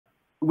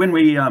when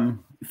we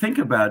think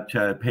about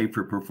pay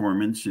for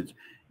performance, it's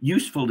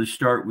useful to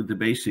start with the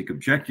basic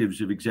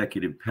objectives of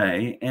executive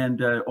pay,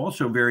 and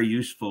also very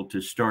useful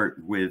to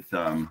start with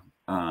the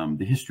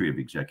history of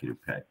executive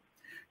pay.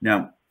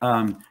 Now,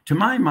 to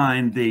my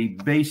mind, the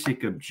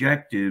basic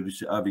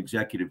objectives of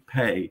executive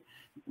pay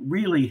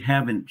really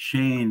haven't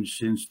changed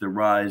since the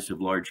rise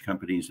of large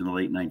companies in the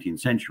late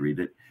 19th century.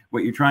 That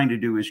what you're trying to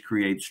do is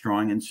create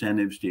strong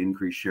incentives to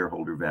increase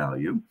shareholder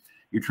value.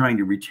 You're trying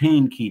to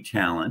retain key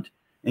talent,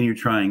 and you're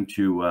trying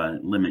to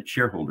limit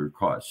shareholder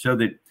costs. So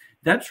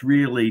that's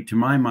really, to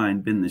my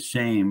mind, been the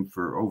same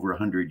for over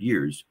 100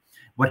 years.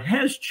 What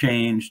has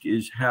changed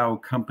is how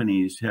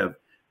companies have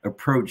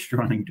approached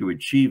trying to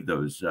achieve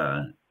those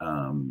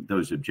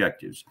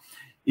objectives.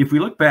 If we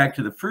look back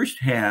to the first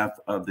half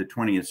of the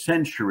 20th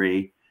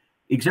century,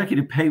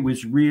 executive pay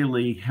was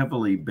really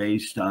heavily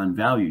based on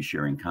value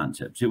sharing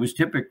concepts. It was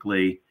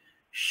typically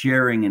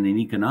sharing in an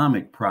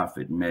economic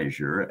profit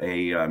measure.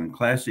 A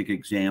classic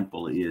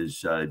example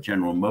is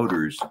General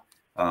Motors'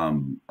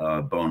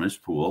 bonus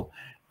pool,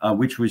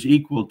 which was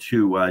equal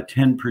to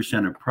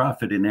 10% of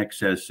profit in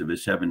excess of a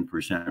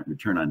 7%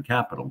 return on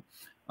capital.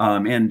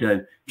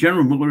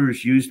 General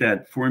Motors used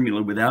that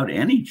formula without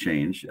any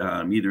change,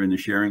 either in the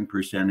sharing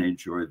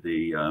percentage or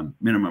the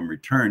minimum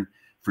return,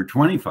 for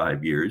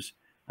 25 years.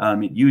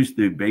 It used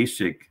the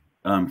basic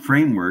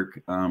framework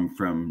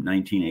from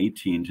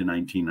 1918 to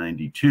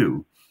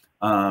 1992.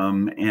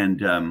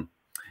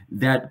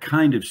 That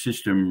kind of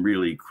system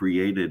really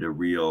created a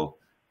real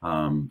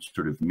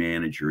sort of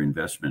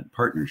manager-investment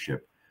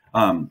partnership.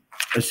 A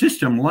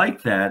system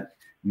like that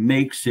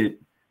makes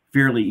it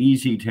fairly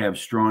easy to have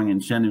strong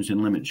incentives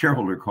and limit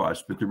shareholder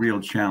costs, but the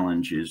real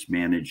challenge is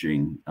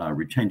managing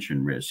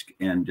retention risk.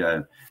 And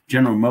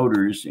General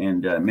Motors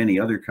and many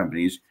other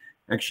companies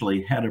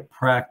actually had a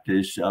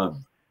practice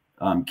of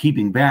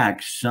keeping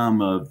back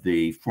some of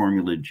the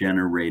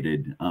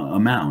formula-generated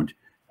amount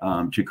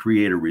to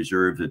create a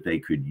reserve that they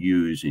could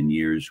use in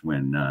years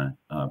when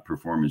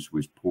performance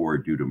was poor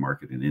due to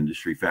market and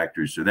industry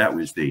factors. So that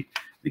was the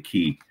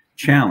key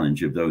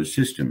challenge of those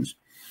systems.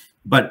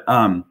 But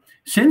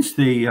since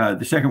the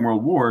Second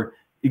World War,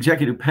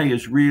 executive pay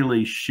has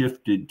really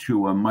shifted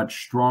to a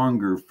much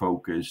stronger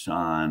focus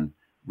on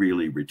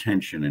really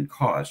retention and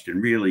cost,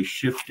 and really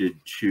shifted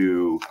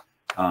to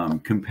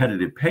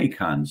competitive pay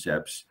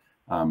concepts.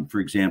 For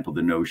example,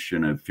 the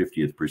notion of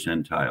 50th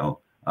percentile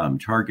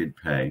target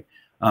pay,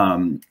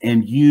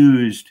 and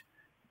used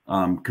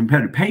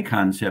competitive pay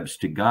concepts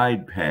to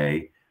guide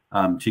pay,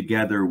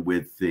 together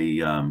with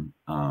the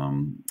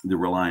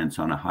reliance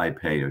on a high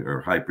pay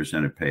or high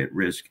percent of pay at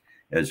risk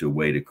as a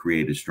way to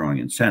create a strong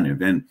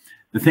incentive. And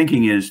the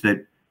thinking is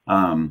that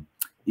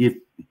if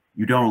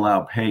you don't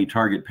allow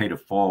target pay to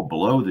fall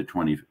below the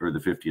 20th or the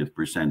 50th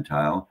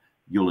percentile,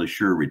 you'll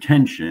assure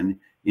retention.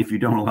 If you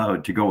don't allow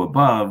it to go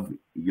above,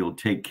 you'll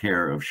take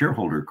care of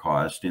shareholder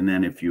cost. And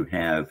then if you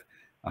have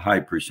a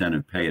high percent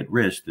of pay at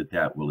risk,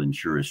 that will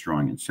ensure a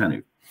strong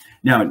incentive.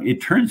 Now,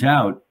 it turns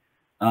out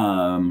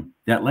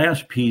that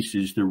last piece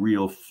is the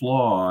real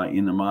flaw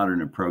in the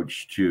modern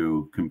approach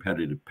to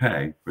competitive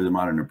pay, or the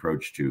modern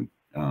approach to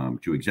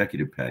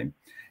executive pay.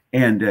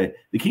 And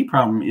the key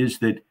problem is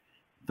that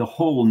the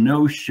whole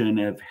notion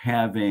of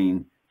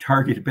having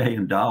target pay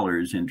in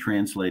dollars and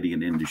translating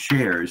it into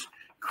shares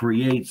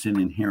creates an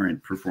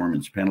inherent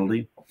performance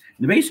penalty.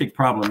 The basic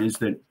problem is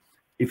that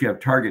if you have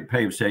target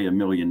pay of, say, $1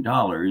 million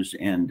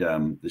and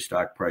the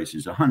stock price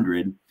is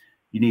 100,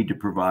 you need to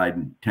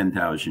provide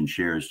 10,000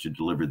 shares to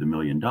deliver the $1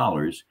 million.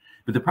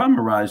 But the problem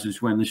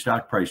arises when the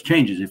stock price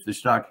changes. If the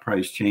stock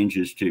price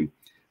changes to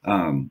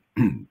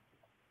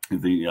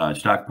the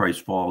stock price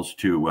falls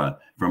to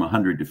from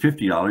 $100 to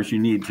 $50, you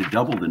need to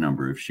double the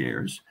number of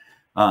shares.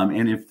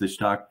 And if the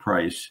stock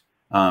price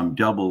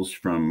doubles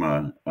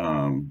from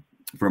 $100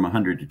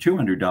 to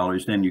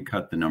 $200, then you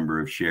cut the number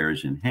of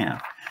shares in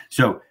half.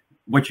 So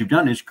what you've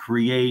done is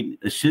create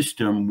a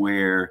system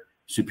where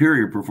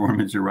superior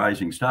performance, a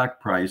rising stock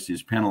price,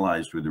 is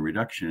penalized with a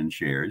reduction in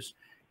shares,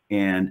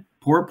 and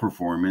poor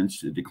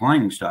performance, a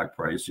declining stock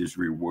price, is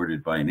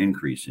rewarded by an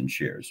increase in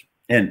shares.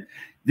 And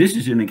this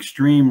is an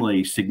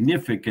extremely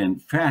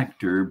significant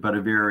factor, but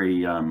a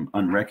very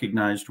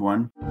unrecognized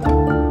one.